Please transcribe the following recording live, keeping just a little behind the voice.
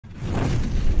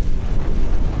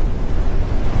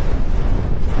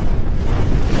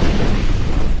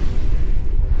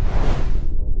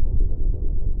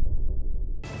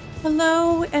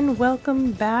and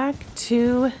welcome back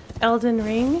to Elden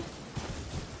Ring.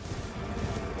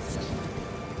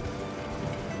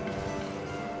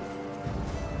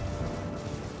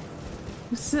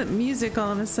 What's that music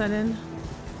all of a sudden?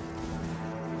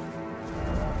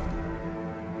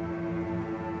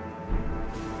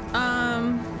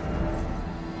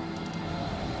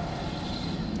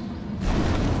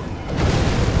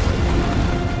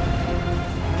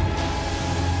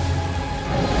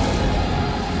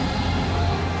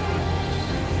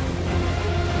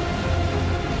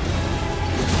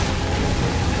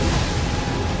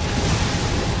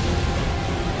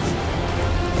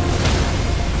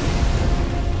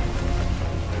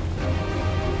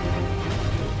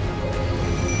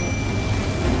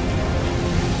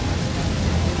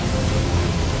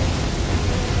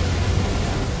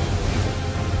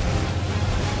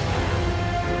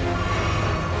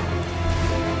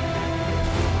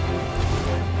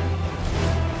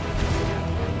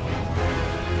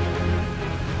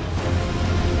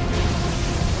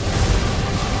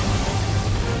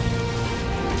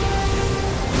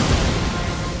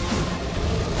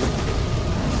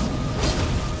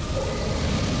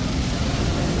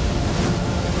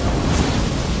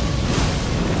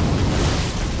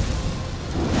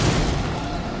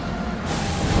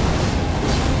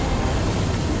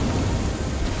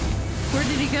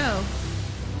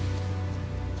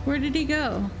 Where did he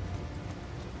go?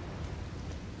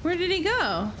 Where did he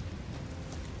go?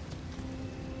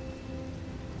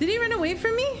 Did he run away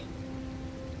from me?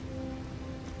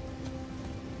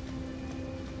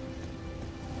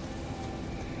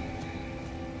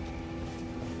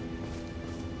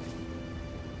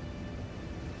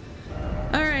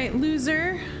 All right,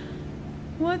 loser.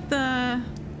 What the?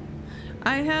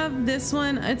 I have this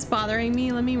one. It's bothering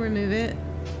me. Let me remove it.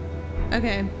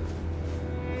 Okay.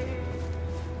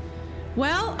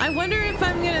 Well, I wonder if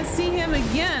I'm gonna see him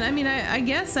again. I mean, I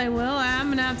guess I will. I'm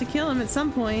gonna have to kill him at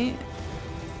some point.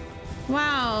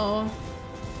 Wow.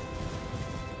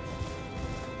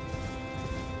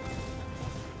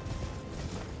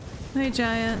 Hey,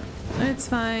 giant. It's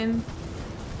fine.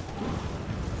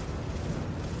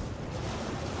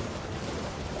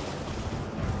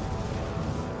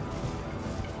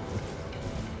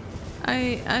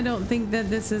 I don't think that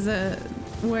this is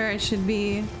where I should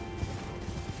be.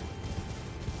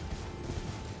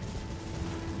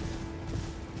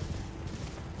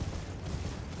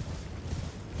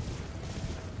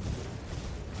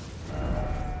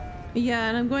 Yeah,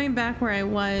 and I'm going back where I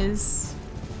was.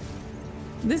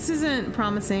 This isn't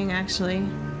promising, actually.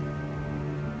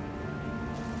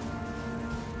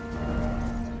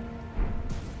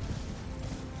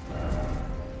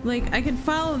 Like, I could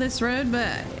follow this road,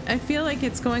 but I feel like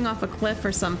it's going off a cliff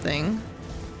or something.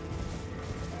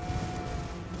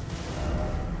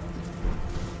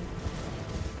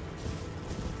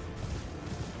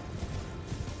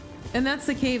 And that's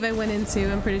the cave I went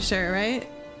into, I'm pretty sure, right?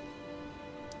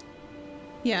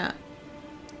 Yeah.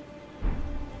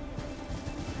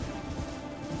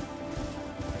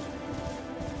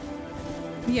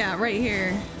 Yeah, right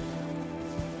here.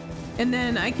 And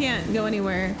then I can't go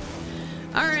anywhere.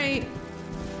 All right.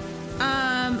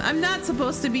 I'm not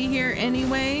supposed to be here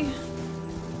anyway.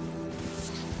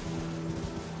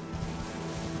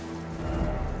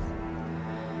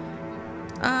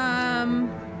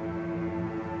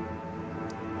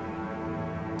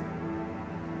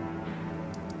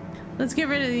 Let's get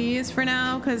rid of these for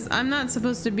now, because I'm not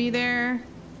supposed to be there.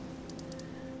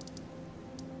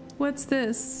 What's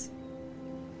this?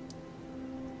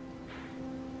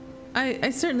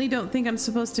 I certainly don't think I'm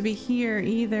supposed to be here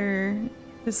either.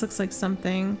 This looks like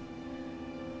something.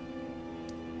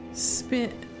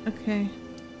 Spit. Okay.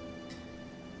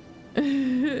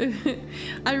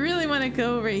 I really want to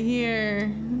go over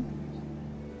here.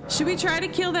 Should we try to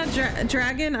kill that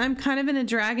dragon? I'm kind of in a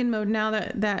dragon mode now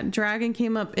that that dragon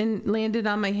came up and landed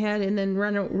on my head and then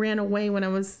ran away when I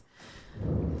was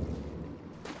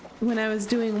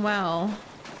doing well.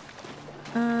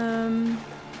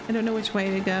 I don't know which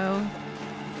way to go.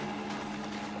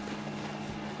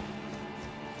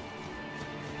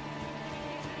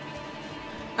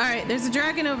 All right, there's a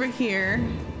dragon over here.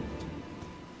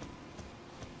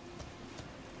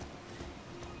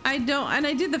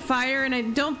 I did the fire, and I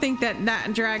don't think that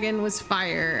that dragon was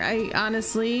fire. I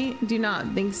honestly do not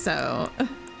think so.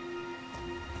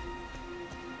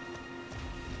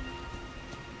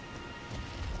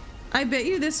 I bet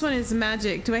you this one is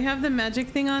magic. Do I have the magic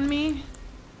thing on me?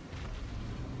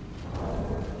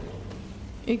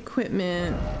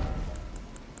 Equipment.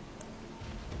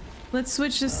 Let's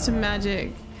switch this to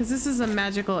magic, because this is a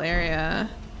magical area.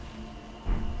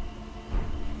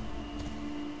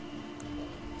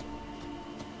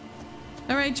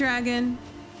 All right, dragon.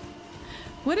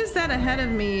 What is that ahead of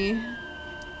me?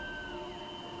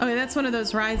 Okay, that's one of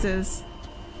those rises.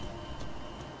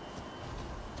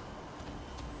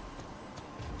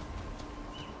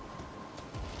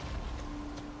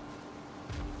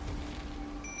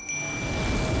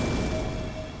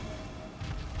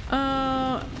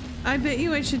 I bet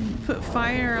you I should put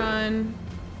fire on.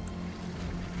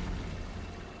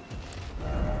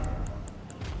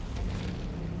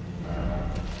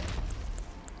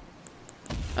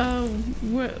 Oh,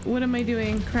 what am I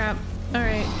doing? Crap. All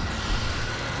right.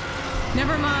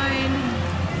 Never mind.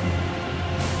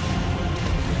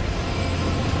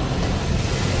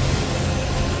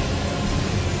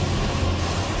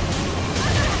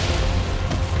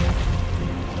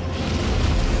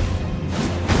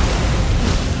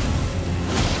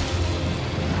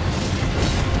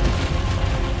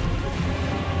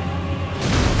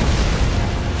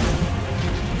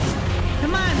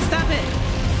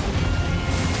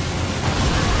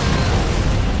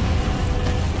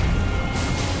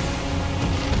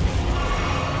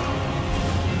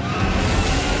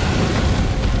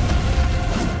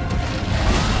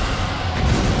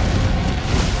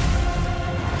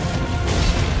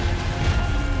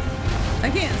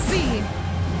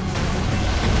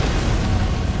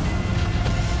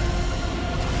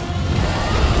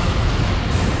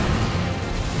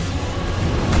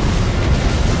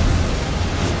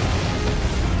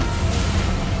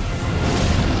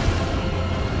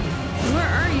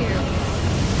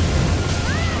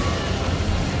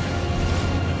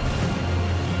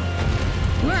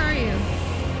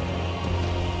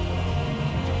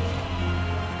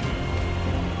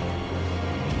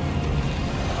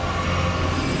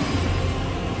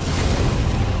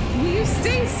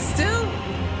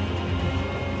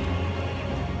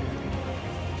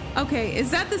 Okay,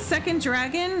 is that the second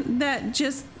dragon that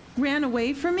just ran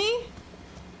away from me?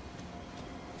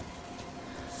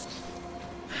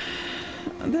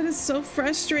 That is so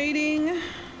frustrating.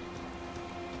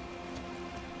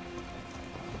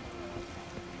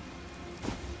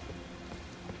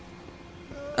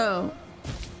 Oh.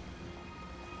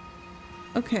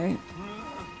 Okay.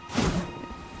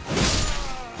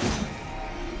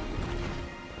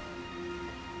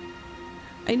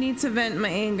 I need to vent my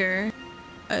anger.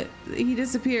 He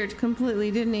disappeared completely,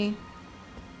 didn't he?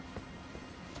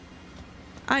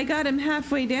 I got him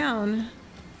halfway down.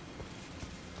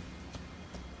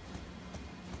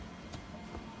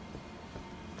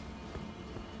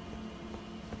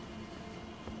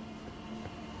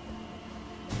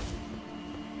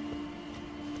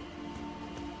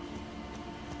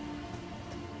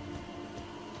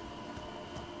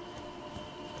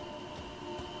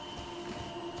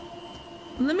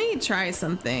 Let me try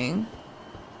something.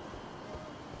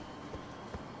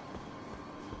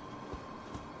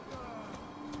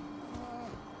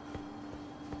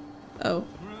 Oh.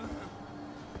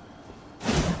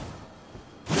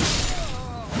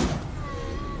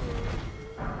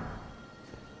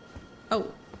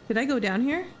 Oh, did I go down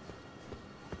here?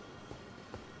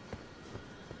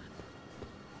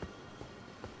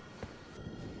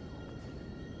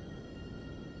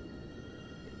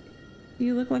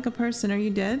 You look like a person. Are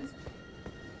you dead?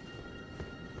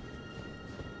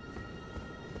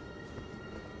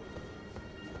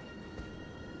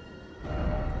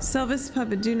 Selvis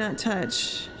puppet, do not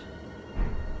touch.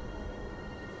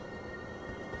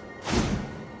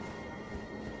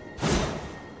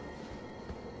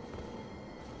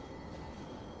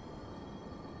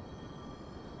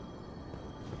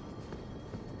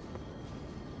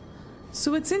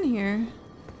 So what's in here?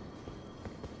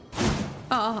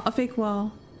 Oh, a fake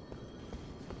wall.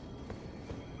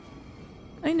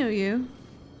 I know you,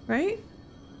 right?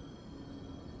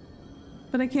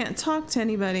 But I can't talk to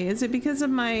anybody. Is it because of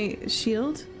my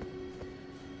shield?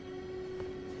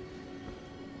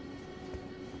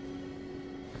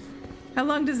 How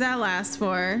long does that last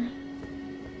for?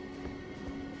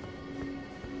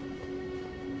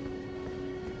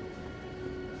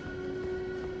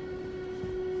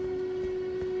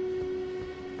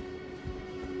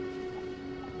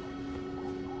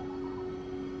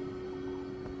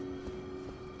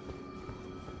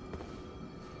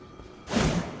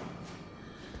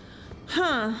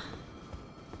 Huh.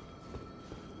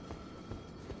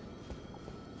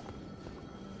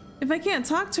 If I can't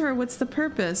talk to her, what's the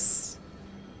purpose?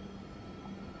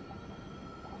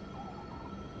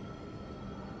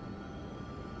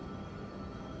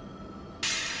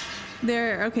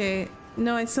 There, okay.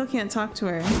 No, I still can't talk to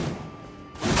her.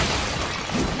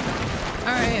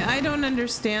 Alright, I don't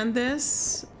understand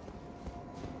this.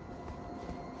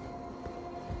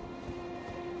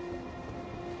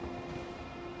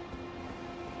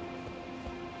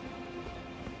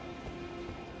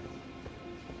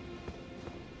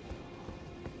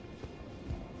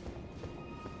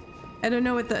 I don't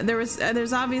know what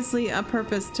there's obviously a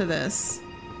purpose to this.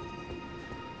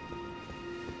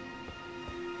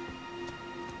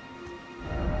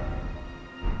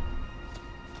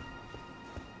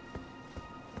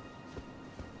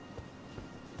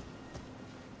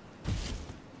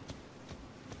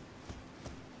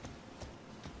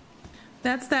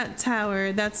 That's that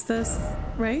tower. That's this,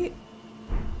 right?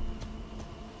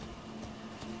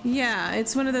 Yeah,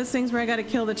 it's one of those things where I gotta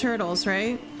kill the turtles,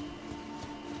 right?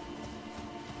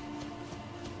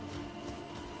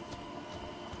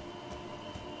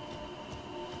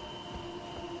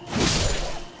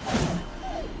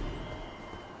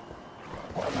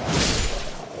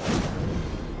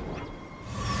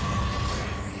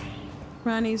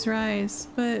 Ronnie's Rise,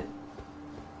 but...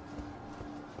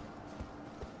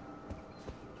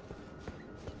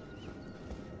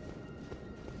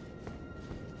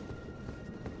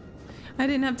 I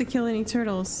didn't have to kill any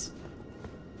turtles.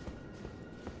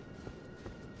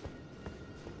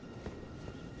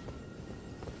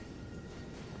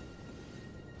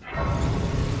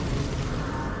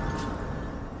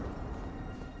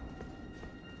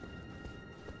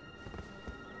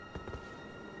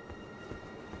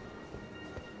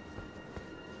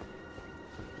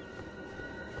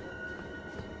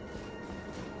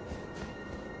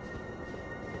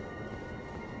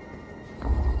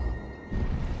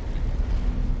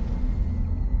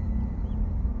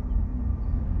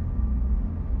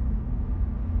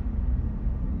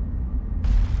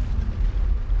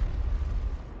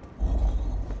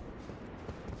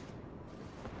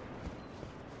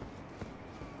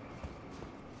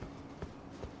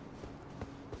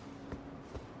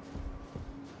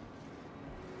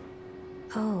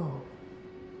 Oh,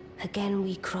 again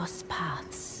we cross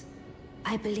paths.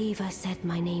 I believe I said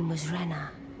my name was Renna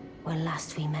when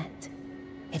last we met.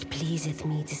 It pleaseth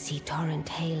me to see Torrent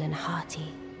hale and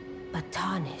hearty, but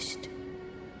tarnished.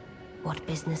 What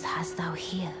business hast thou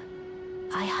here?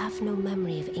 I have no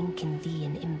memory of inking thee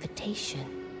an invitation.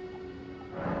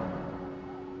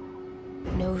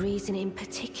 No reason in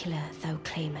particular thou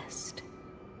claimest.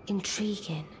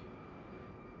 Intriguing.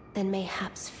 Then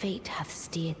mayhaps fate hath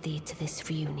steered thee to this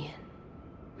reunion.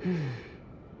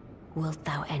 Wilt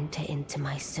thou enter into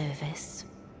my service?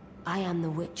 I am the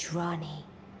witch Rani.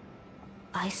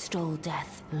 I stole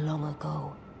death long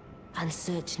ago, and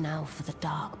search now for the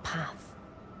dark path,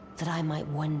 that I might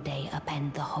one day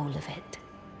upend the whole of it,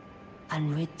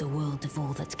 and rid the world of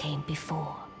all that came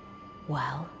before.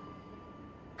 Well,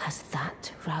 has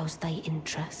that roused thy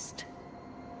interest?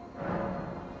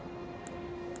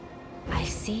 I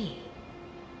see.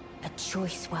 A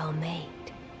choice well made.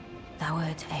 Thou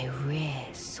art a rare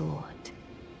sword.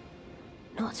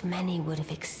 Not many would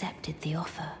have accepted the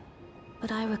offer,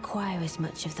 but I require as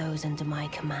much of those under my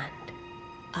command.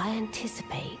 I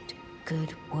anticipate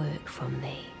good work from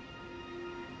thee.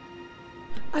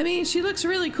 I mean, she looks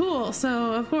really cool,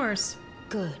 so of course.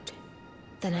 Good.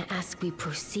 Then I ask we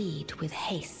proceed with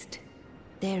haste.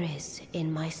 There is,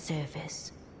 in my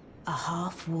service, a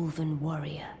half-wolven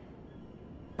warrior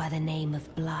by the name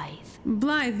of Blythe.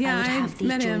 Blythe, yeah, I would have thee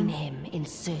met join him in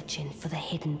searching for the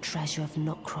hidden treasure of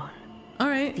Nokron. All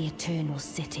right. The Eternal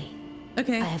City.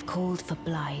 Okay. I have called for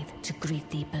Blythe to greet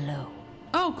thee below.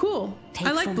 Oh, cool. Take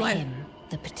I like from Blythe. him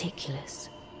the particulars.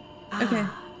 Okay.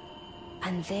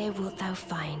 And there wilt thou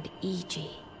find Iji,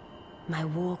 my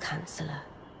war counselor,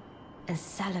 and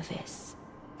Salavis,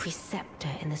 preceptor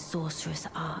in the sorcerous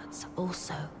arts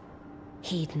also.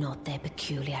 Heed not their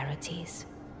peculiarities.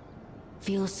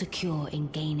 Feel secure in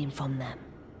gaining from them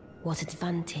what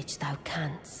advantage thou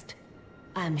canst.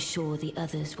 I am sure the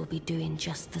others will be doing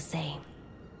just the same.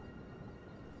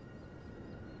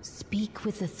 Speak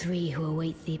with the three who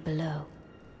await thee below.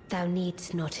 Thou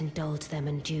needst not indulge them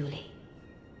unduly,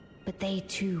 but they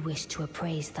too wish to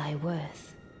appraise thy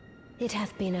worth. It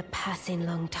hath been a passing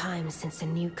long time since a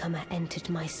newcomer entered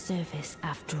my service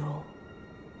after all.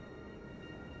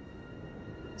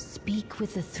 Speak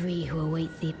with the three who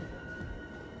await thee.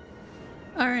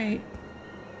 All right.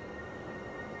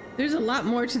 There's a lot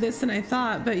more to this than I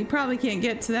thought, but you probably can't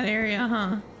get to that area,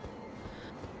 huh?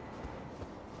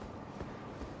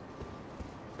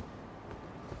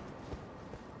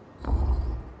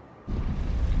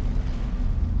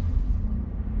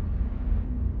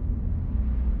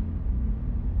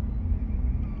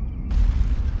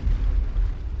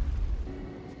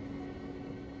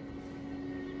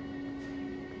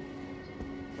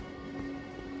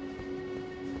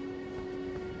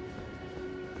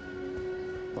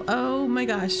 Oh my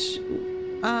gosh.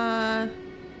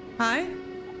 Hi?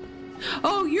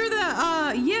 Oh, you're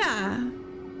the, yeah.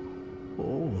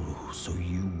 Oh, so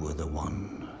you were the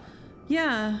one.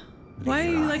 Yeah. Why are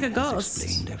you like a Lady Rani has ghost?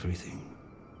 explained everything.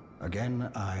 Again,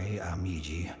 I am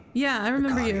Iji. Yeah, I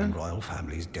remember the Karian you. royal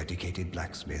family's dedicated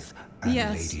blacksmith and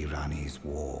Yes. Lady Rani's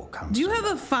war counselor. Do you have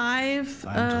a 5?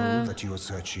 I'm told that you are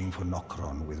searching for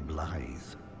Nokron with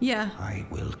Blythe. Yeah. I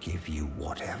will give you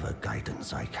whatever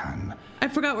guidance I can. I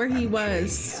forgot where he and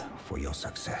was. pray for your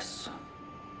success.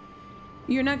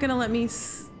 You're not gonna let me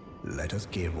Let us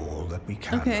give all that we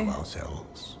can Okay. of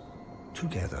ourselves,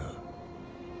 together,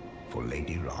 for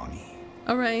Lady Rani.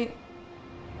 Alright.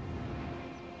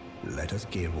 Let us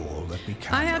give all that we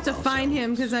can I have to of find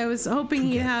him ourselves, because I was hoping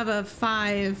he'd together. have a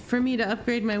 5 for me to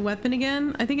upgrade my weapon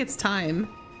again. I think it's time.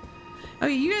 Oh,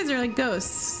 you guys are like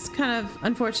ghosts. Kind of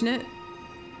unfortunate.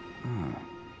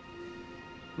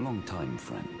 Long time,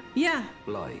 friend. Yeah,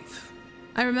 Blythe.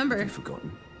 I Have remember. you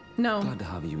forgotten? No. Glad to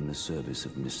have you in the service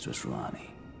of Mistress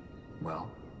Rani. Well,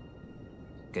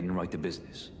 getting right to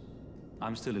business.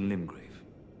 I'm still in Limgrave.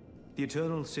 The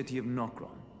eternal city of Nokron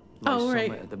lies Oh, right.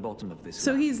 somewhere at the bottom of this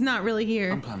So land. he's not really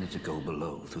here. I'm planning to go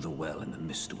below through the well in the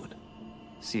Mistwood.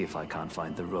 See if I can't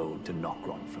find the road to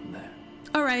Nokron from there.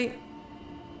 Alright.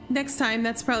 Next time,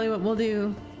 that's probably what we'll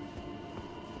do.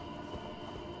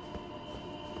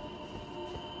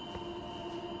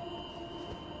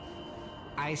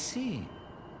 I see.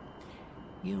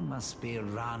 You must be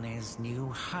Rani's new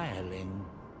hireling.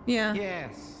 Yeah.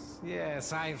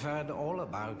 Yes, I've heard all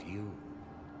about you.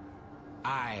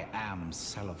 I am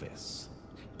Salavis,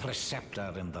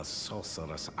 preceptor in the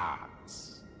sorcerous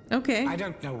arts. Okay. I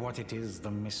don't know what it is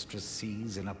the mistress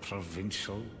sees in a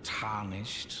provincial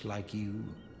tarnished like you.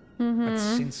 But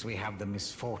since we have the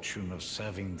misfortune of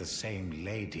serving the same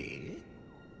lady,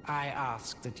 I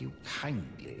ask that you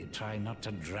kindly try not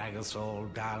to drag us all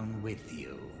down with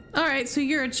you. Alright, so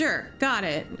you're a jerk. Got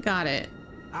it. Got it.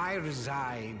 I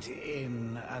reside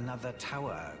in another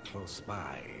tower close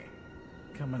by.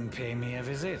 Come and pay me a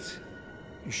visit.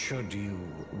 Should you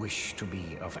wish to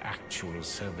be of actual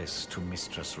service to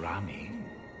Mistress Rani.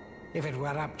 If it were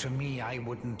up to me, I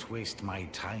wouldn't waste my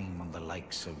time on the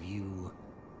likes of you.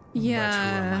 But who am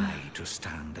Yeah. I to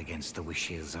stand against the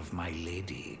wishes of my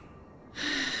lady?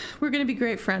 We're gonna be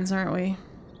great friends, aren't we?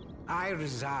 I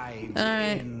reside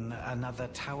Alright. in another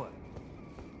tower.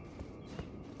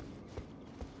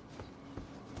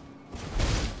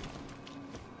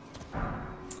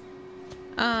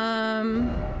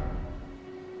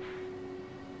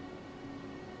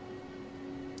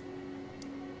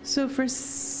 So for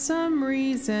some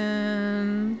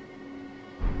reason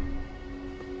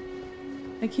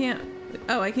I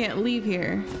can't leave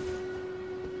here.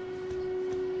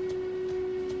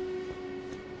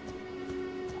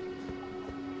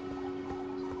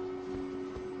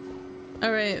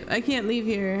 Alright, I can't leave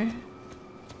here.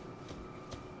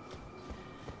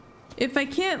 If I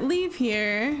can't leave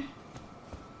here,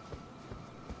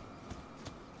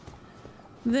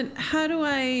 then how do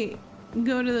I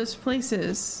go to those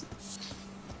places?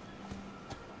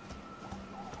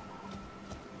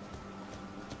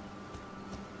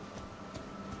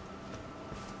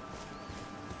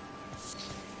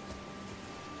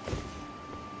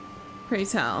 Pray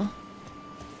tell.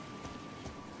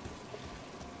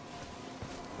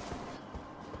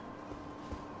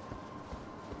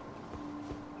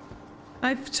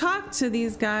 I've talked to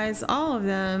these guys, all of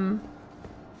them.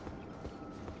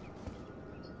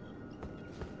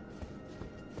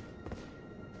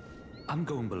 I'm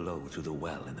going below through the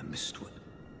well in the Mistwood.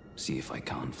 See if I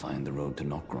can't find the road to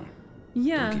Nokron.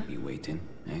 Yeah. Don't keep me waiting,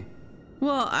 eh?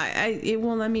 Well, it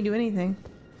won't let me do anything.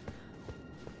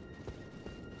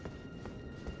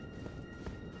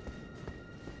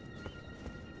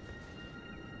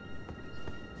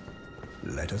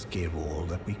 Let us give all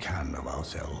that we can of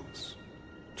ourselves,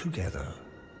 together,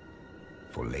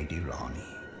 for Lady Rani.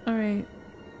 All right.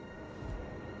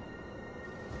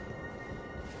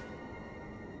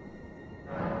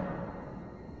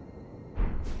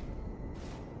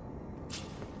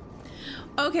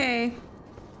 Okay.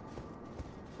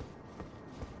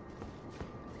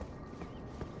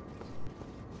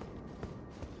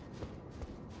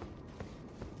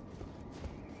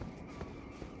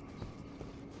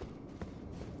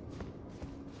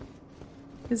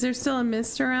 Is there still a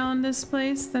mist around this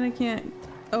place that I can't...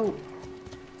 Oh.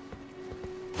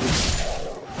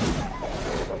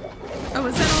 Oh,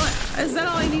 is that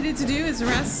all I needed to do is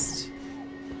rest?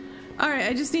 Alright,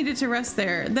 I just needed to rest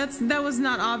there. That was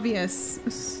not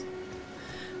obvious.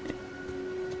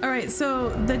 Alright, so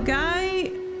the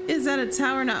guy is at a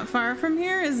tower not far from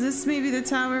here. Is this maybe the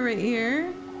tower right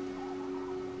here?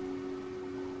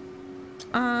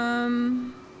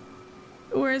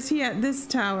 Or is he at this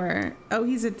tower? Oh,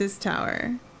 he's at this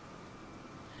tower.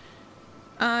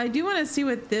 I do want to see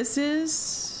what this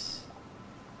is.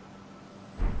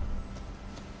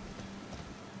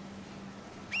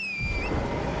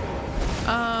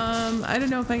 I don't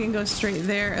know if I can go straight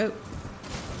there. Oh.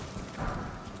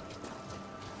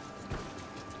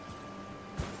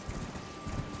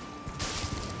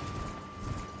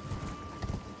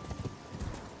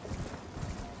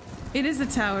 It is a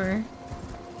tower.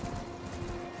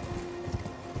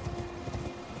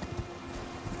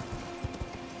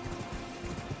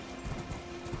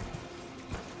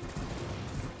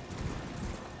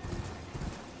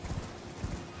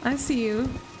 I see you.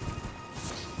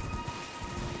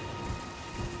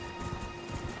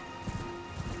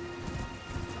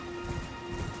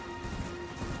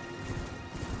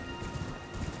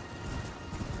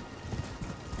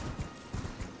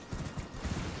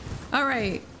 All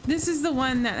right. This is the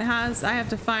one that has, I have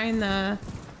to find the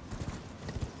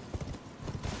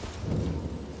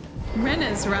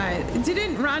Rena's ride.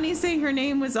 Didn't Ronnie say her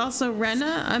name was also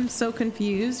Rena? I'm so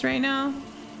confused right now.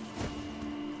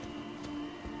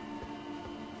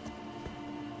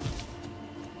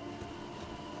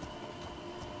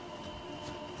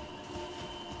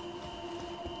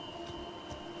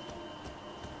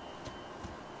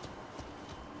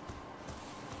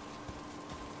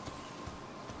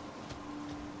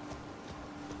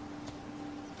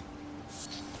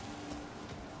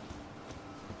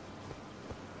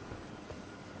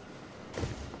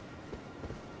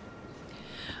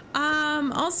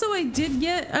 Also,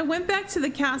 I went back to the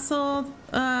castle,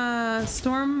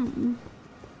 Stormhold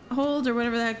or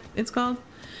whatever the heck it's called.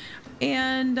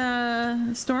 And,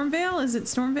 Stormvale, is it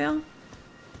Stormvale?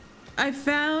 I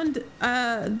found,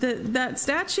 that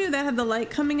statue that had the light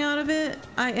coming out of it.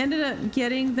 I ended up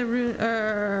getting the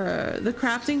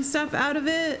crafting stuff out of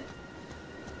it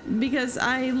because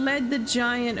I led the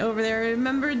giant over there. I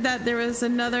remembered that there was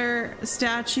another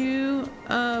statue,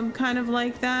 kind of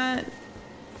like that.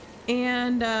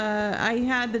 And I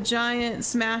had the giant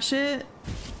smash it,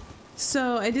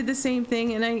 so I did the same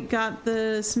thing and I got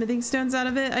the smithing stones out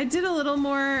of it. I did a little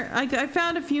more. I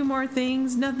found a few more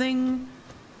things, nothing,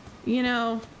 you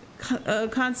know,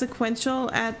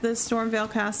 consequential at the Stormvale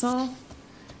Castle.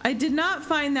 I did not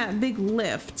find that big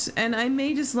lift, and I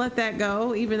may just let that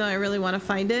go, even though I really want to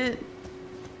find it.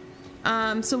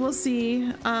 So we'll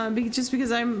see. Just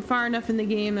because I'm far enough in the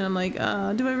game, and I'm like,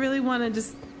 do I really want to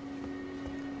just?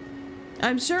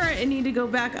 I'm sure I need to go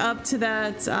back up to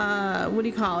that, what do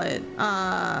you call it?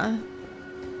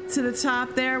 To the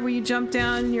top there where you jump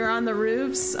down and you're on the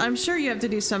roofs. I'm sure you have to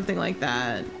do something like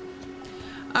that.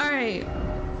 All right.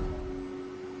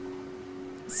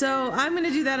 So I'm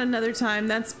gonna do that another time.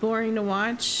 That's boring to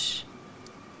watch.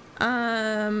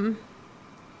 I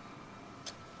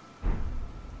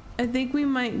think we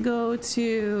might go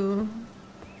to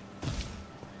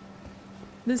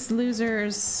this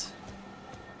loser's.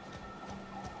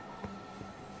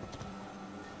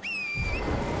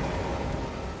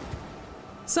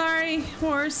 Sorry,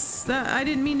 horse. I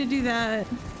didn't mean to do that.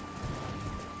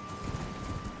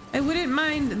 I wouldn't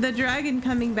mind the dragon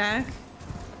coming back.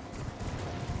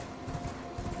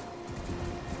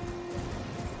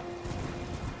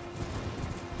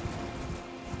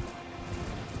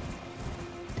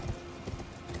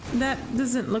 That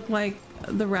doesn't look like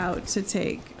the route to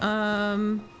take.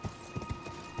 How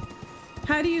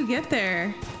do you get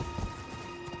there?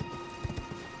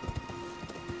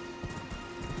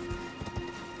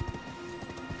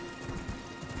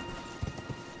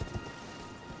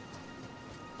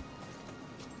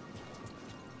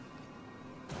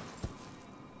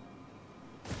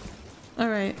 All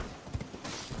right.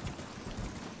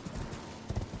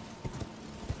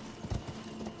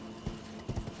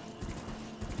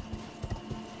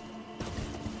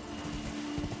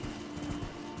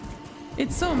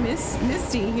 It's so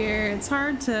misty here. It's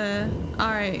hard to...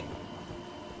 All right.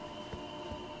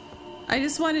 I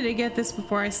just wanted to get this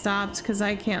before I stopped because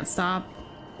I can't stop.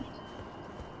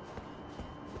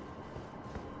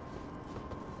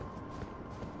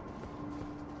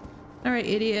 All right,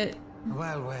 idiot.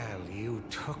 Well, well, you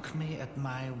took me at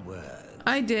my word.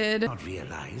 I did. Not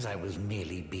realize I was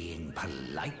merely being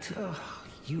polite. Oh,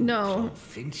 you no.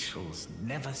 provincials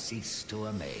never cease to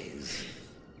amaze.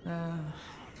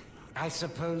 I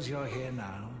suppose you're here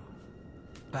now.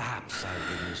 Perhaps I'll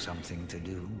give you something to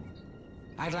do.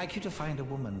 I'd like you to find a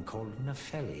woman called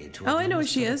Nefeli to I know where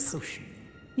she is. Potion.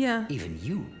 Yeah. Even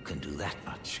you can do that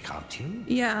much, can't you?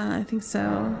 Yeah, I think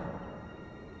so.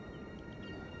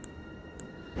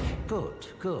 Good,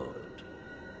 good.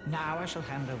 Now I shall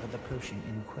hand over the potion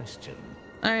in question.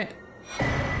 All right.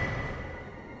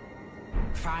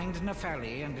 Find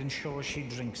Nefeli and ensure she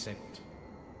drinks it.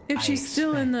 If she's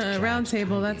still in the round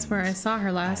table, that's where I saw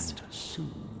her last.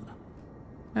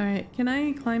 Alright, can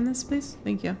I climb this, please?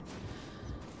 Thank you.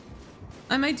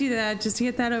 I might do that just to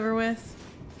get that over with.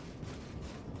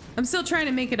 I'm still trying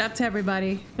to make it up to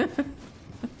everybody.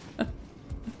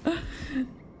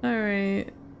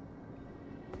 Alright.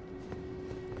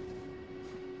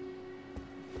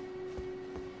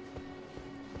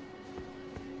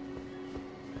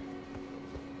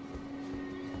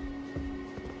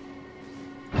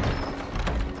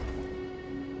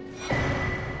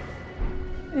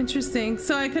 Interesting.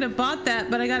 So I could have bought that,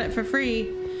 but I got it for free.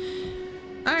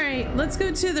 All right, let's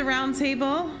go to the round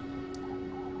table.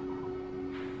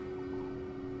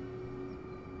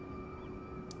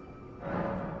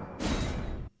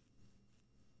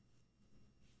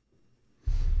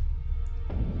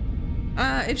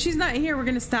 If she's not here, we're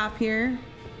gonna stop here.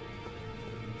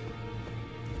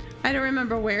 I don't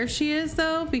remember where she is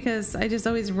though, because I just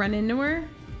always run into her.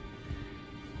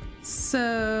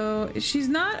 So she's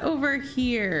not over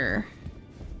here.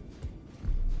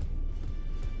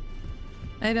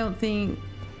 I don't think.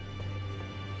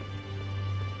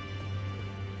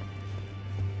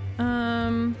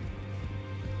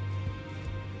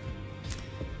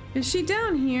 Is she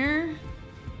down here?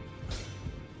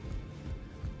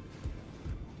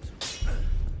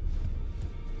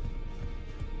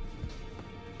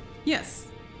 Yes.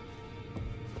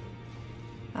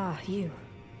 Ah, you.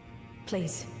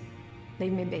 Please,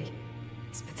 leave me be.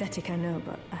 It's pathetic, I know,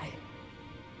 but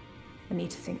I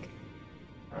need to think.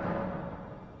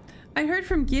 I heard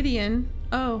from Gideon.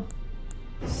 Oh.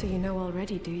 So you know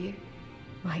already, do you?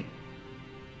 Right.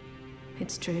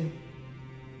 It's true.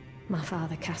 My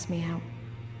father cast me out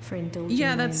for indulging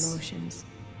my emotions.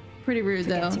 Pretty rude,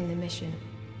 though. Forgetting the mission.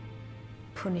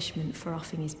 Punishment for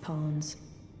offing his pawns.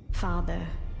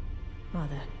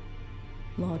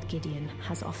 Lord Gideon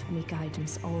has offered me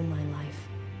guidance all my life.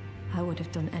 I would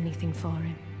have done anything for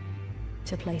him.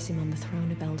 To place him on the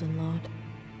throne of Elden Lord.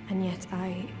 And yet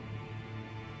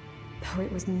though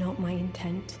it was not my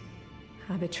intent,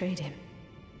 I betrayed him.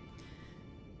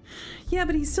 Yeah,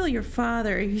 but he's still your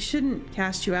father. He shouldn't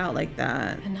cast you out like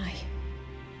that. And I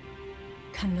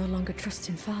can no longer trust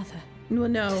in father. Well,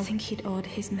 no. To think he'd order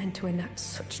his men to enact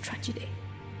such tragedy.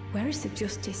 Where is the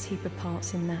justice he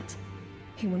purports in that?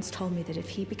 He once told me that if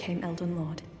he became Elden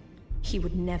Lord, he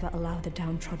would never allow the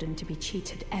downtrodden to be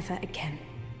cheated ever again.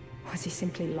 Was he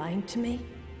simply lying to me?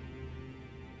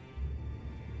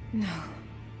 No.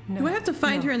 Do I have to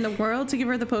find her in the world to give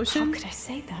her the potion? How could I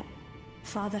say that?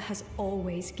 Father has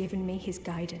always given me his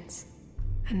guidance.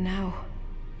 And now,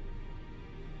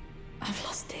 I've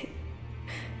lost it.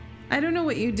 I don't know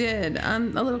what you did.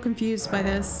 I'm a little confused by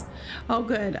this. Oh,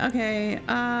 good. Okay.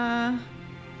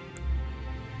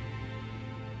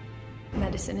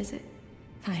 Medicine, is it?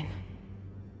 Fine.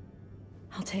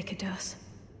 I'll take a dose.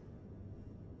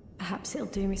 Perhaps it'll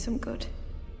do me some good.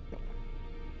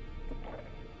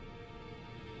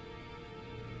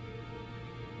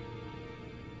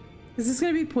 Is this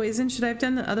gonna be poison? Should I have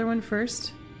done the other one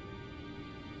first?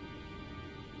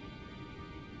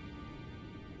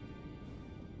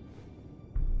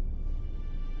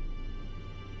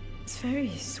 It's very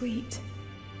sweet,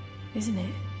 isn't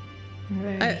it? And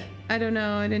very... I don't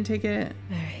know. I didn't take it.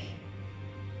 Very.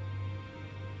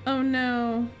 Oh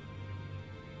no.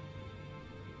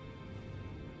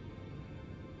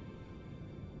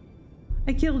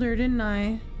 I killed her, didn't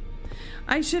I?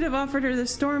 I should have offered her the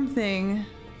storm thing.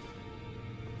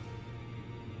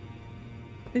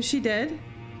 Is she dead?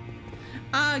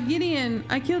 Gideon,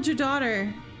 I killed your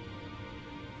daughter.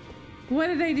 Why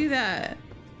did I do that?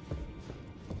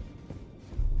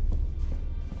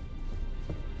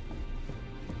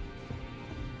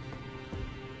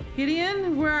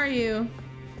 Gideon, where are you?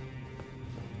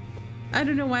 I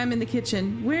don't know why I'm in the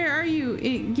kitchen. Where are you,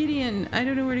 Gideon? I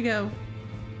don't know where to go.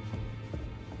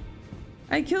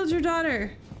 I killed your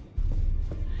daughter.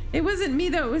 It wasn't me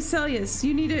though, it was Celius.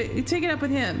 You need to take it up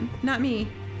with him, not me.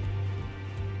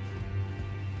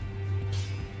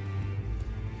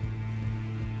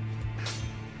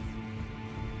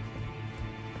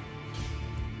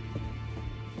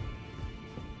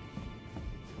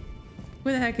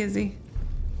 Where the heck is he?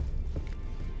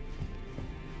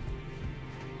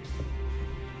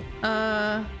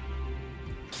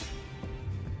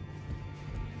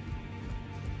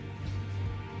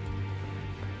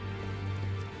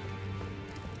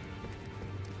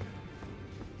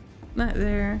 Not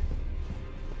there.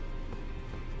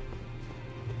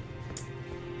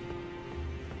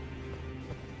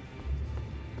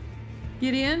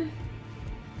 Gideon?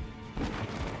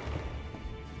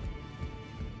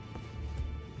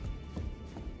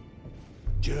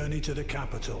 Journey to the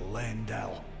capital,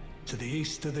 Leyndell, to the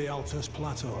east of the Altus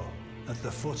Plateau, at the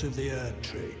foot of the Erd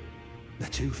Tree. The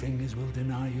Two Fingers will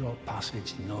deny your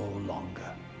passage no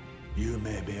longer. You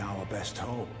may be our best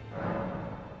hope.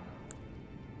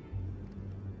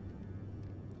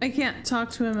 I can't talk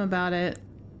to him about it.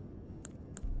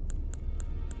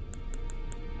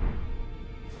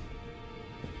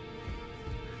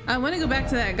 I want to go back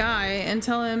to that guy and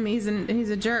tell him he's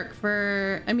a jerk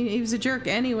for... I mean, he was a jerk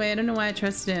anyway. I don't know why I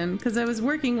trusted him. Because I was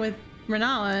working with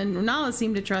Renala, and Renala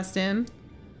seemed to trust him.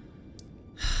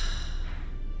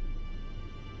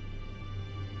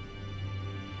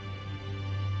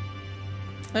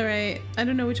 Alright, I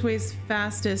don't know which way's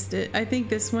fastest. I think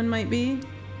this one might be.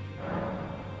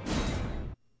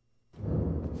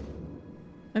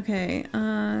 Okay,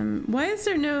 why is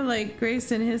there no, like,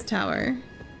 grace in his tower?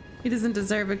 He doesn't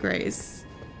deserve a grace.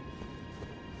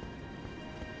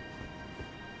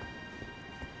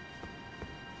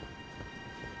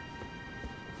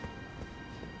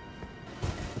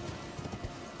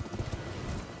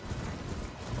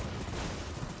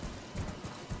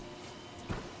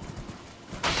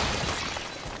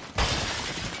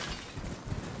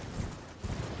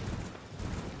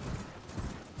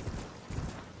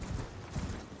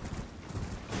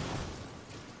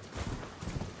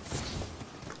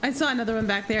 I saw another one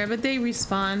back there, but they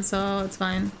respawn, so it's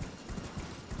fine.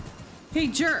 Hey,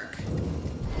 jerk!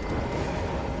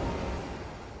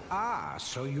 Ah,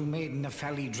 so you made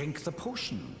Nefeli drink the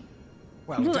potion.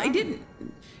 Well Well, done. I didn't.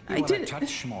 You I are didn't. a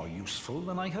touch more useful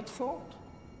than I had thought.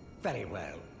 Very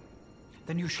well.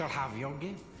 Then you shall have your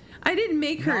gift. I didn't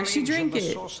make her. She Knowledge drank of the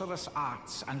it. sorcerous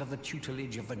arts under the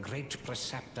tutelage of the great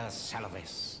preceptor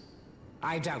Salavis.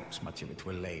 I doubt much of it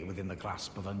will lay within the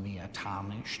grasp of a mere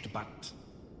tarnished, but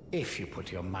if you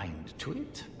put your mind to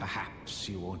it, perhaps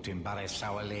you won't embarrass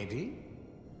our lady.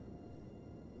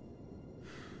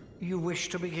 You wish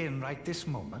to begin right this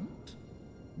moment?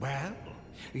 Well,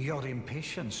 your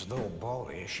impatience, though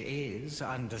boorish, is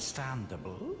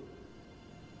understandable.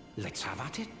 Let's have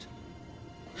at it.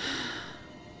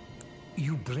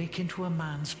 You break into a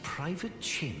man's private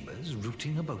chambers,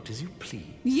 rooting about as you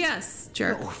please. Yes,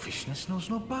 jerk. Your offishness knows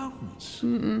no bounds.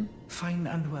 Fine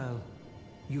and well.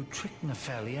 You tricked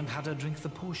Nefeli and had her drink the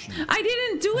potion. I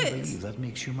didn't do I it. believe that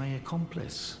makes you my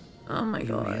accomplice. Oh my You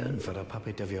god. yearn for a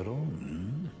puppet of your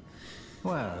own, hmm?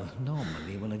 Well,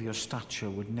 normally one of your stature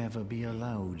would never be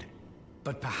allowed.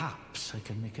 But perhaps I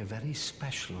can make a very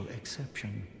special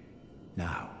exception.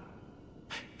 Now,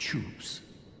 choose.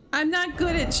 I'm not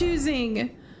good at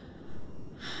choosing.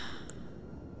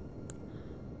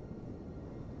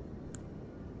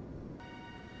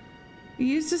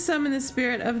 Used to summon the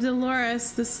spirit of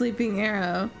Dolores, the sleeping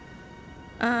arrow.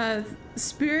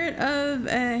 Spirit of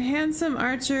a handsome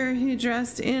archer who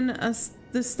dressed in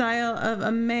the style of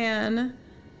a man,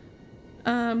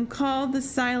 called the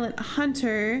Silent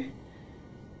Hunter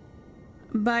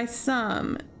by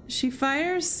some. She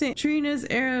fires Trina's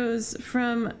arrows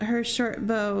from her short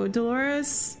bow.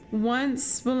 Dolores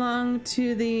once belonged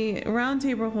to the Round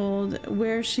Table Hold,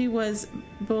 where she was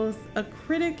both a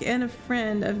critic and a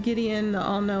friend of Gideon the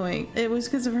All-Knowing. It was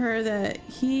because of her that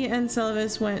he and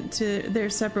Sylvis went to their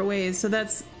separate ways. So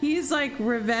he's like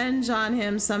revenge on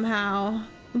him somehow.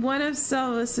 One of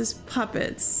Sylvis's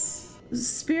puppets.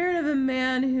 Spirit of a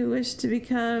man who wished to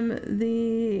become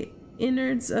the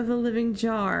innards of a living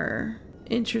jar.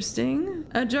 Interesting.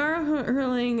 A jar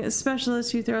hurling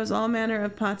specialist who throws all manner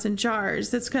of pots and jars.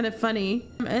 That's kind of funny.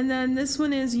 And then this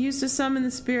one is used to summon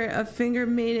the spirit of Finger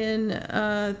Maiden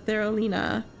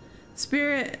Therolina.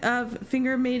 Spirit of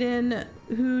Finger Maiden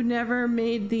who never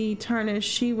made the tarnish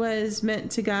she was meant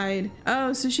to guide.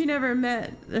 Oh, so she never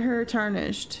met her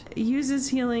tarnished. Uses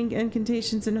healing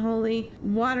incantations in holy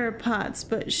water pots,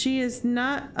 but she is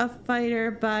not a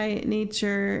fighter by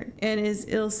nature and is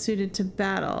ill-suited to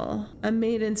battle. A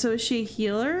maiden, so is she a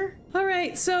healer?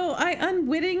 Alright, so I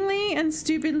unwittingly and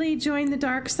stupidly joined the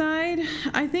dark side.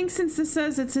 I think since this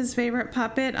says it's his favorite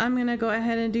puppet, I'm gonna go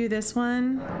ahead and do this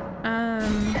one.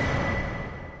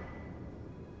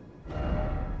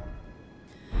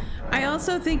 I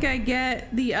also think I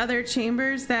get the other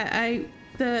chambers that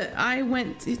I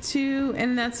went to,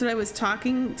 and that's what I was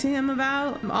talking to him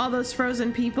about. All those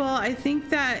frozen people. I think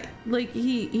that like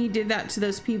he did that to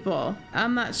those people.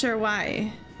 I'm not sure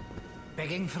why.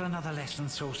 Begging for another lesson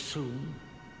so soon?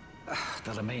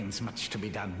 There remains much to be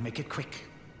done. Make it quick.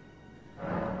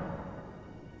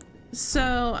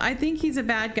 So I think he's a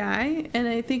bad guy, and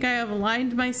I think I have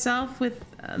aligned myself with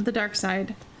the dark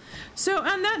side. So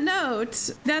on that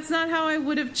note, that's not how I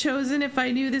would have chosen if I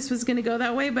knew this was going to go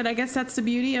that way, but I guess that's the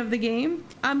beauty of the game.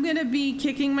 I'm going to be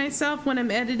kicking myself when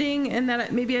I'm editing and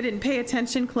that maybe I didn't pay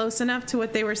attention close enough to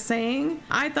what they were saying.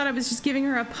 I thought I was just giving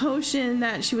her a potion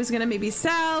that she was going to maybe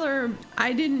sell, or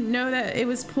I didn't know that it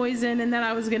was poison and that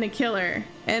I was going to kill her.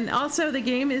 And also the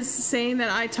game is saying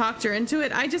that I talked her into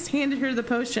it. I just handed her the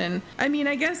potion. I mean,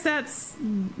 I guess that's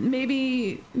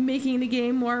maybe making the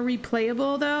game more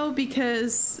replayable though,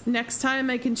 because next time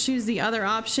I can choose the other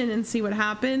option and see what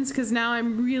happens, because now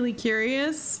I'm really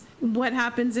curious what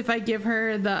happens if I give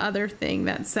her the other thing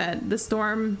that said the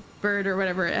storm bird or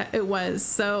whatever it was.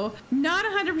 So not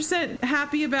 100%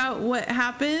 happy about what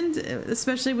happened,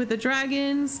 especially with the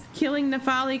dragons, killing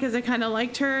Nefali, because I kind of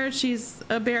liked her. She's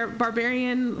a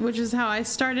barbarian, which is how I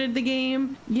started the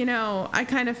game. You know, I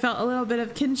kind of felt a little bit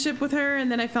of kinship with her,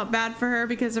 and then I felt bad for her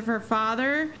because of her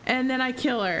father, and then I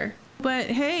kill her.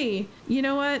 But hey, you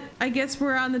know what? I guess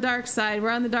we're on the dark side. We're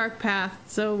on the dark path.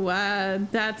 So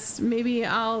that's, maybe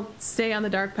I'll stay on the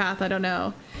dark path. I don't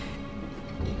know.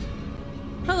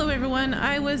 Hello everyone,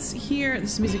 I was here,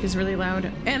 this music is really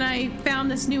loud, and I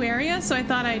found this new area, so I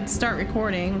thought I'd start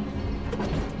recording.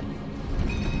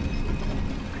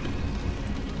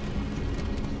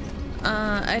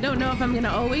 I don't know if I'm gonna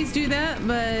always do that,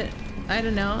 but I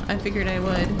don't know, I figured I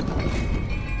would.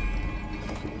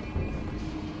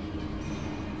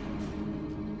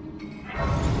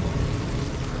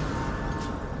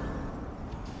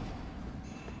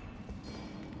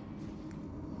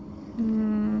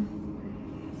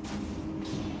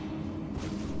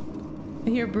 I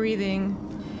hear breathing.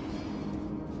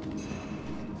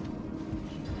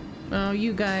 Oh,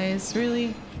 you guys,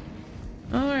 really?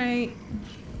 All right.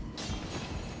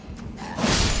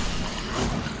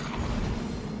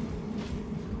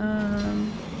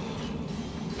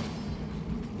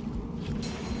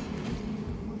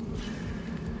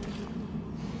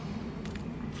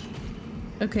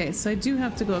 Okay, so I do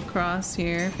have to go across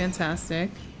here. Fantastic.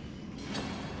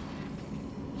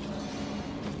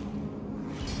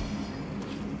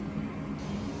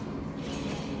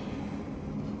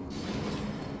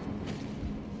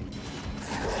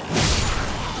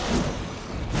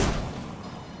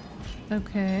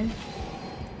 Okay.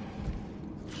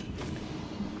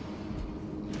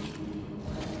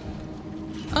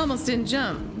 Almost didn't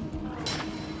jump.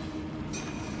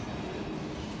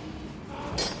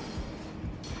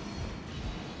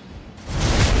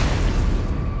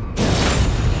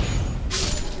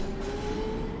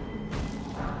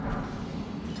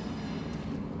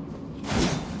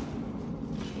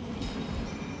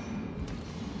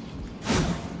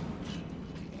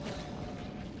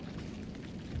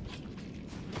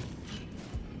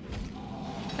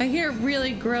 I hear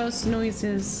really gross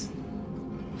noises.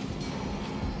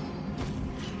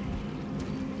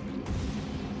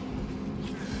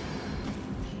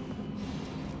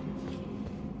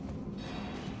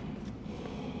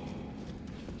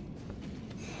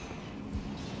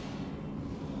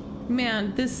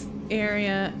 Man, this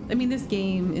area, I mean, this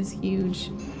game is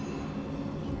huge.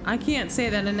 I can't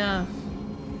say that enough.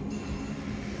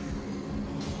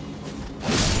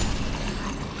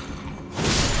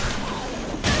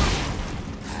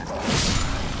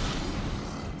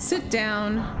 Sit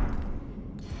down.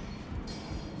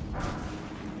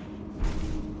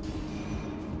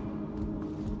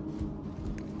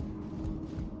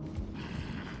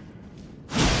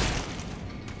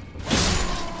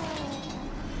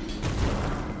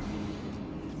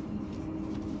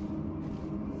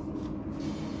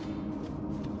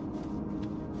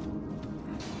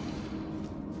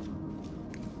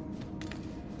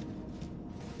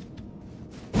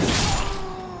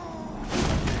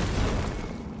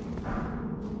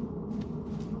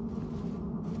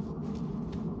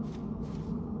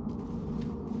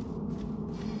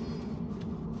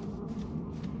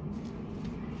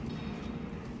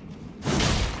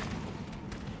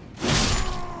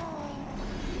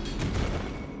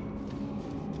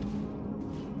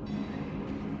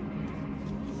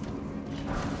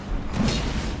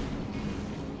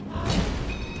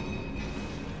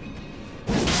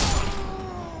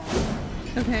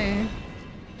 Okay.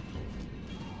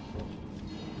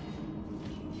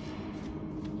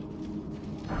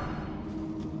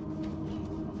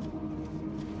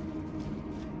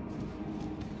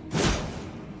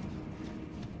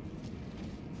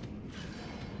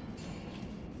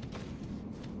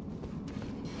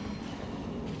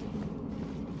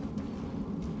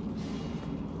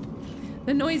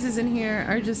 The noises in here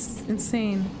are just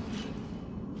insane.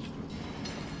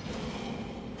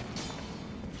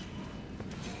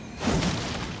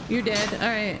 You're dead. All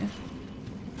right.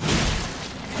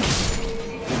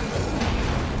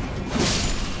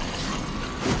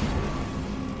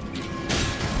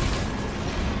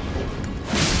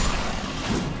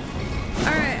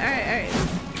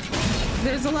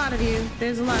 There's a lot of you.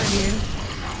 There's a lot of you.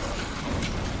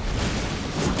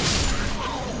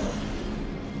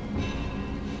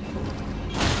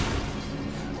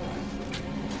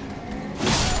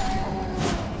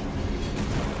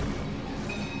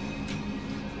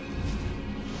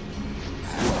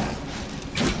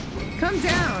 Come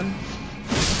down.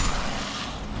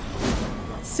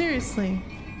 Seriously.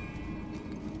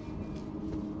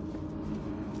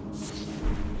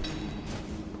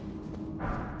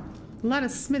 A lot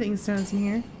of smithing stones in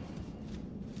here.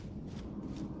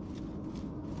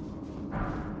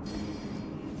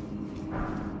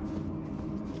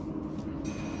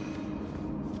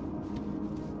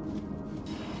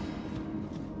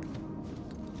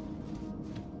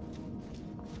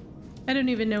 I don't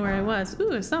even know where I was.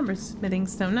 Ooh, a somber smithing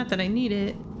stone. Not that I need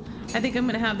it. I think I'm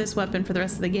gonna have this weapon for the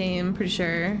rest of the game, pretty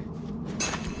sure.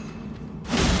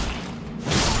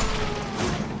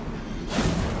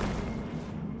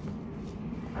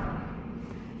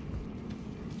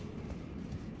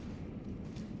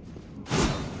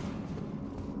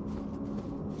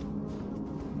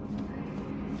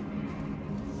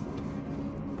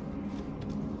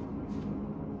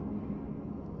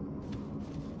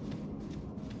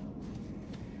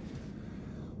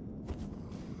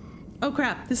 Oh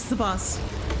crap, this is the boss.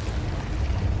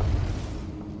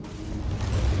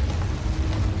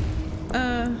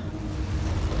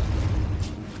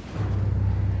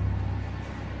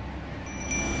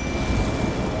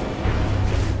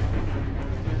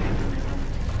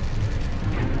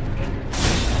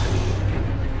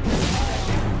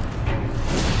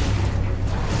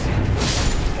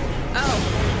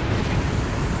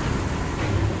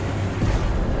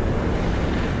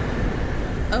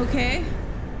 Okay.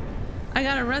 I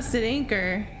got a rusted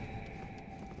anchor.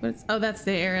 What's, oh, that's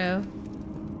the arrow.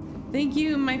 Thank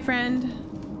you, my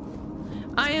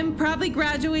friend. I am probably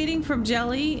graduating from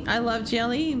jelly. I love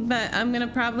jelly, but I'm gonna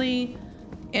probably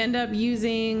end up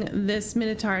using this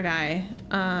Minotaur guy.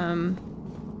 I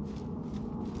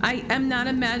am not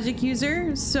a magic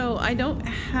user, so I don't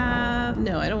have,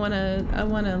 no, I don't wanna, I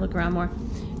wanna look around more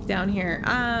down here.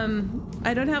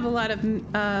 I don't have a lot of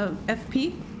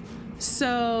FP,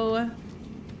 so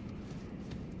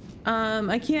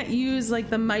I can't use like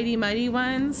the mighty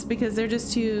ones because they're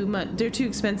just too much, they're too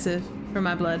expensive for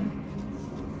my blood.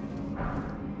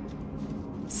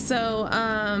 So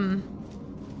I'm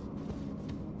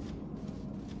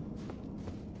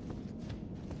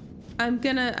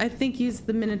gonna, I think, use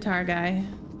the Minotaur guy.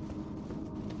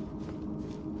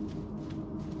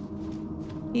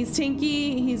 He's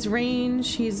tanky, he's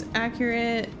range, he's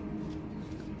accurate.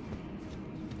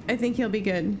 I think he'll be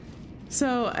good.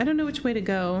 So I don't know which way to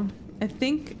go. I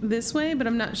think this way, but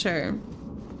I'm not sure.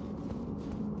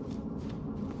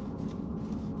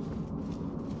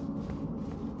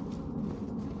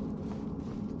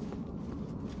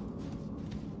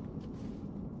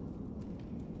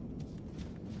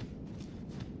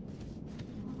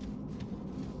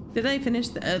 Did I finish?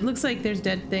 It looks like there's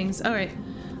dead things. All right.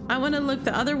 I want to look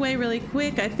the other way really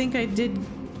quick. I think I did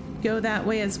go that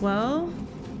way as well.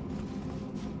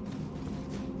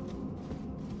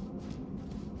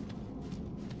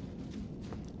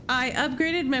 I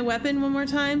upgraded my weapon one more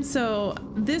time, so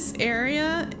this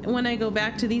area, when I go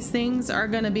back to these things, are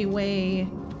gonna be way...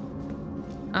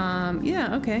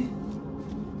 yeah, okay.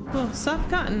 Cool, soft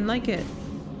cotton, like it.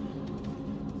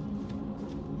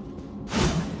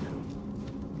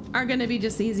 Are gonna be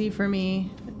just easy for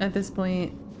me at this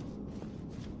point.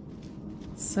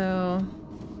 So...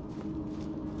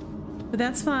 but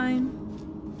that's fine.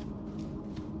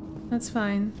 That's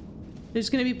fine. There's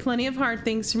gonna be plenty of hard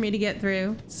things for me to get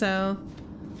through, so...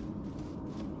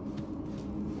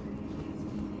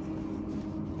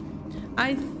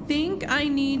 I think I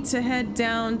need to head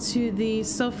down to the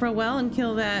Sulfur Well and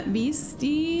kill that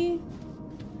beastie.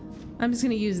 I'm just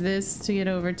gonna use this to get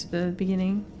over to the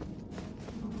beginning.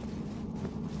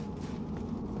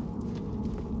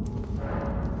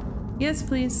 Yes,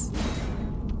 please.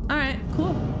 Alright,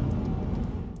 cool.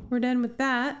 We're done with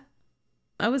that.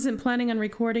 I wasn't planning on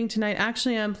recording tonight.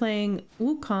 Actually, I'm playing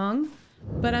Wukong,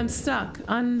 but I'm stuck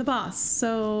on the boss.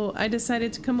 So I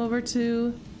decided to come over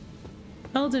to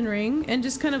Elden Ring and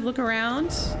just kind of look around.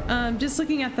 Just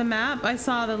looking at the map, I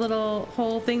saw the little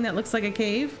hole thing that looks like a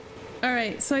cave. All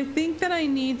right, so I think that I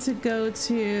need to go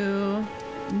to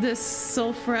this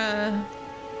Sulfra,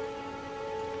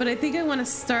 but I think I want to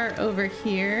start over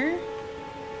here.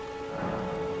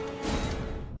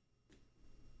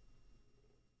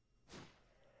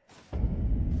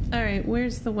 All right,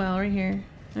 where's the well? Right here.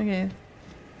 Okay.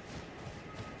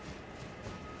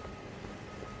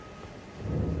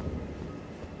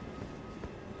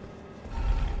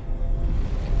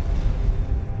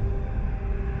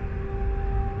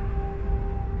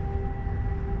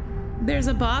 There's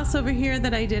a boss over here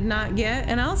that I did not get,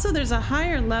 and also there's a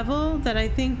higher level that I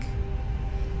think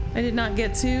I did not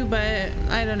get to, but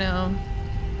I don't know.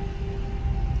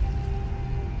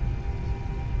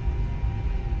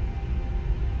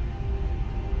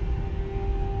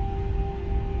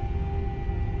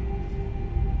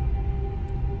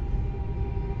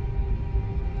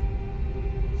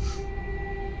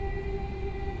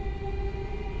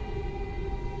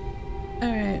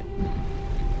 Alright.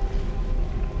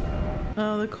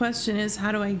 Oh, the question is,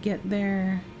 how do I get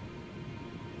there?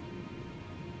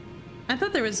 I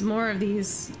thought there was more of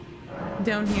these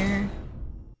down here.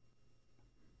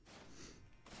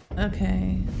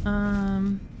 Okay,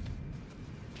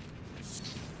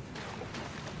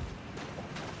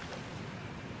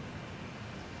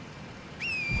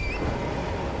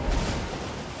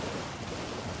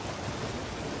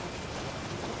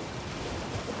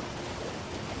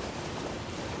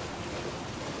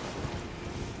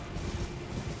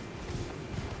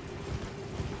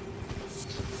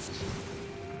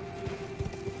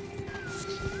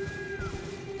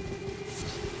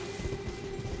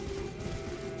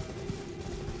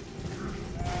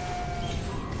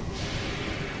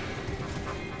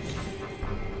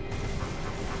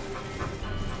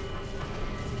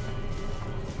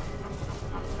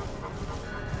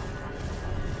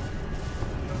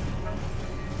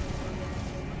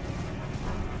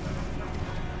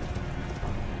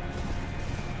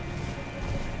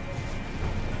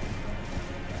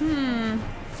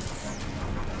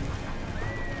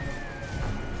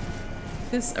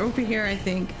 this over here, I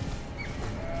think.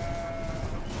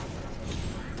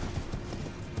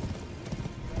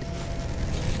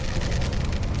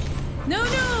 No,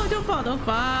 no, don't fall, don't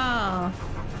fall.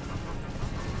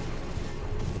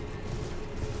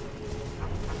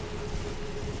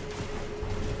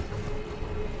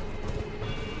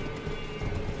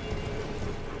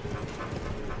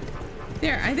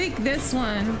 There, I think this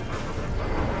one.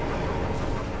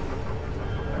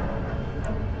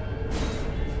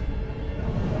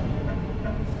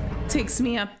 Takes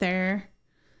me up there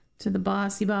to the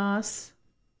bossy boss.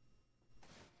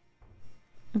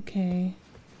 Okay.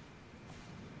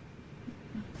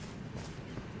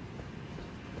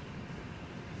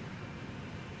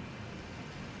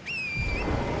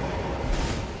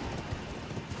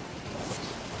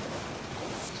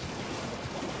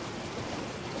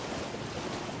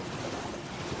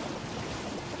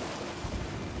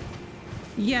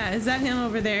 Yeah, is that him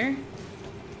over there?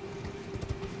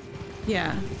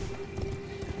 Yeah.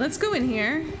 Let's go in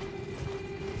here.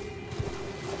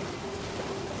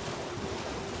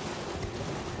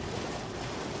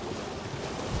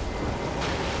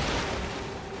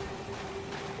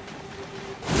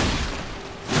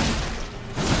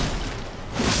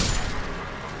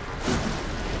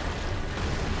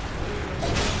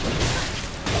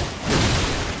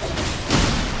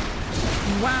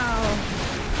 Wow.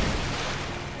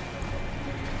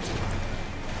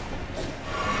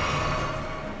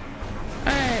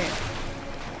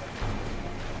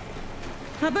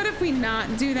 How about if we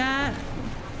not do that?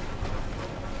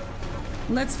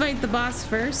 Let's fight the boss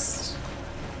first.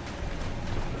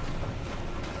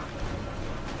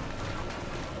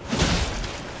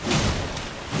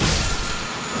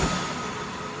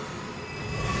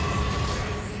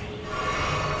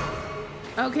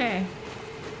 Okay.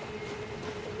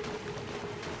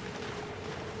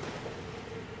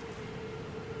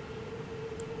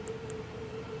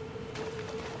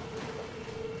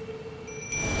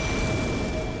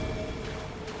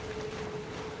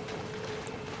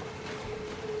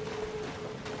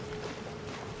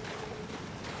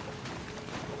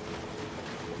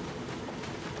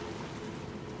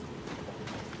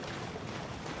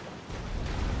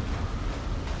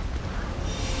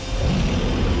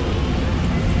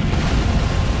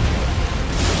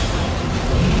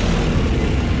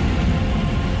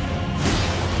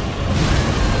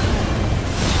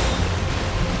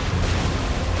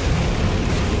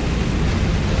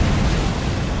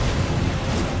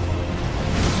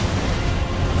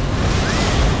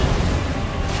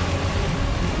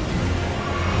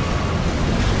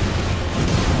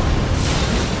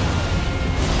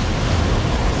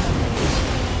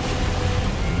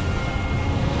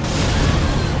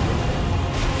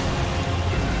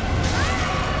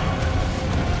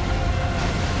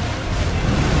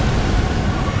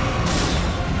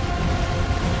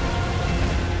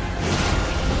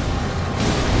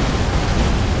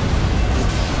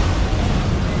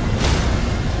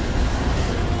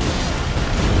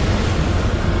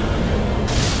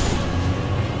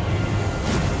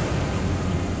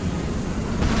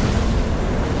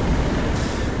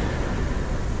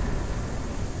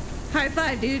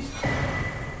 five, dude.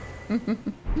 All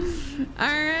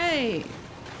right.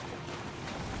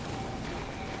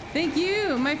 Thank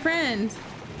you, my friend.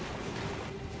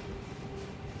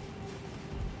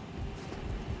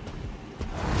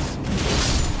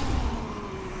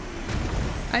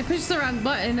 I pushed the wrong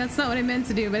button. That's not what I meant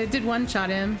to do, but it did one-shot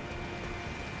him.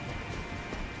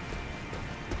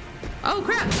 Oh,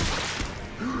 crap!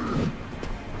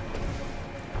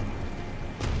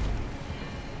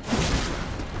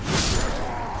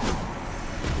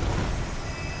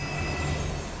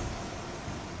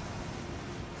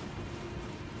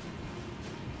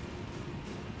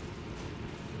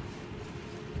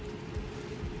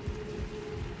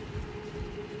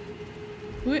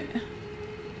 What?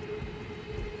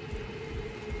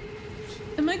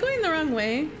 Am I going the wrong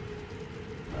way?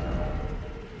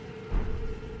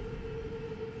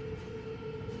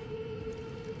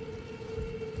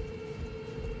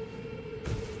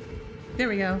 There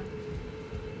we go.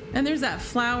 And there's that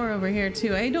flower over here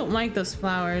too. I don't like those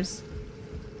flowers.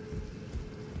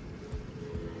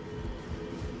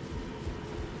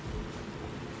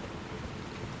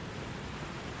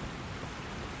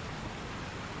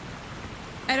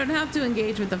 I don't have to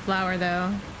engage with the flower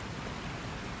though.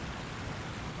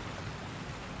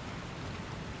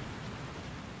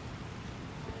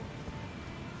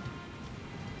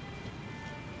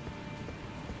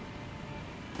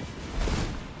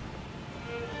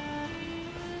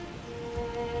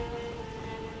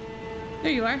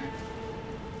 There you are.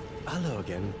 Hello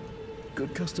again.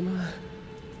 Good customer.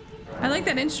 I like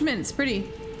that instrument. It's pretty.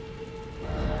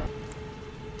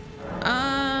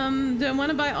 Do I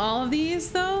want to buy all of these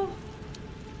though?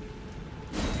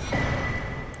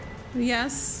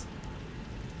 Yes.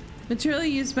 Material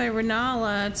used by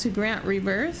Renala to grant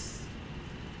rebirth.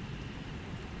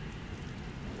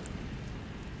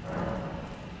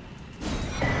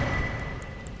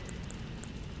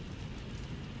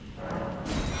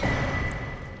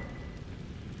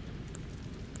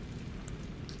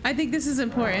 I think this is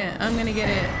important. I'm gonna get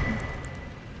it.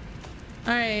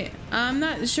 Alright, I'm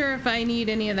not sure if I need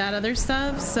any of that other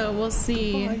stuff, so we'll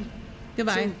see. Bye.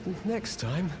 Goodbye. Till next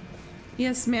time.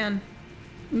 Yes, man.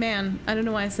 Man, I don't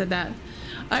know why I said that.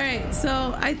 Alright,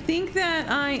 so I think that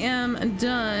I am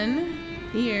done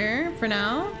here for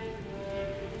now.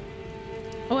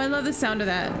 Oh, I love the sound of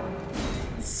that.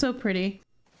 It's so pretty.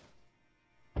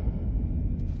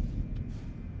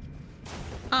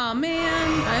 Oh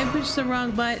man, I pushed the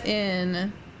wrong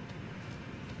button.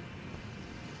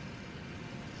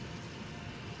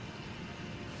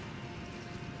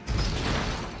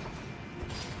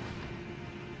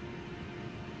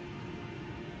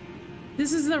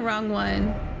 This is the wrong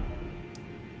one.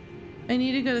 I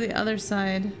need to go to the other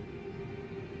side.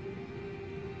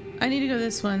 I need to go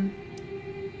this one.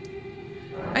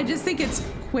 I just think it's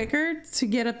quicker to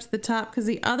get up to the top because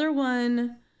the other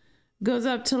one goes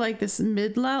up to like this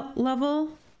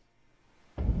mid-level.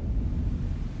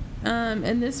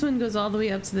 And this one goes all the way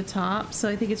up to the top, so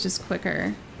I think it's just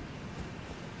quicker.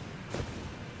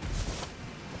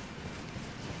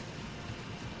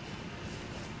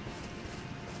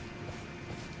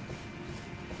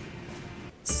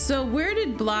 So where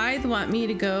did Blythe want me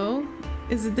to go?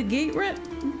 Is it the gate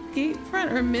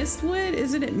front or Mistwood?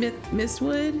 Isn't it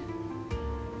Mistwood?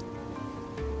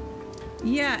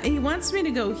 Yeah, he wants me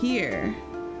to go here.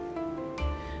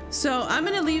 So I'm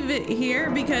gonna leave it here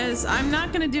because I'm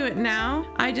not gonna do it now.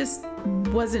 I just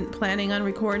wasn't planning on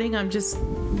recording. I'm just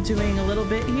doing a little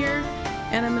bit here.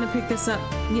 And I'm gonna pick this up,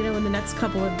 you know, in the next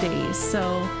couple of days.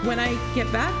 So when I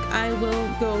get back, I will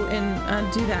go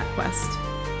and do that quest.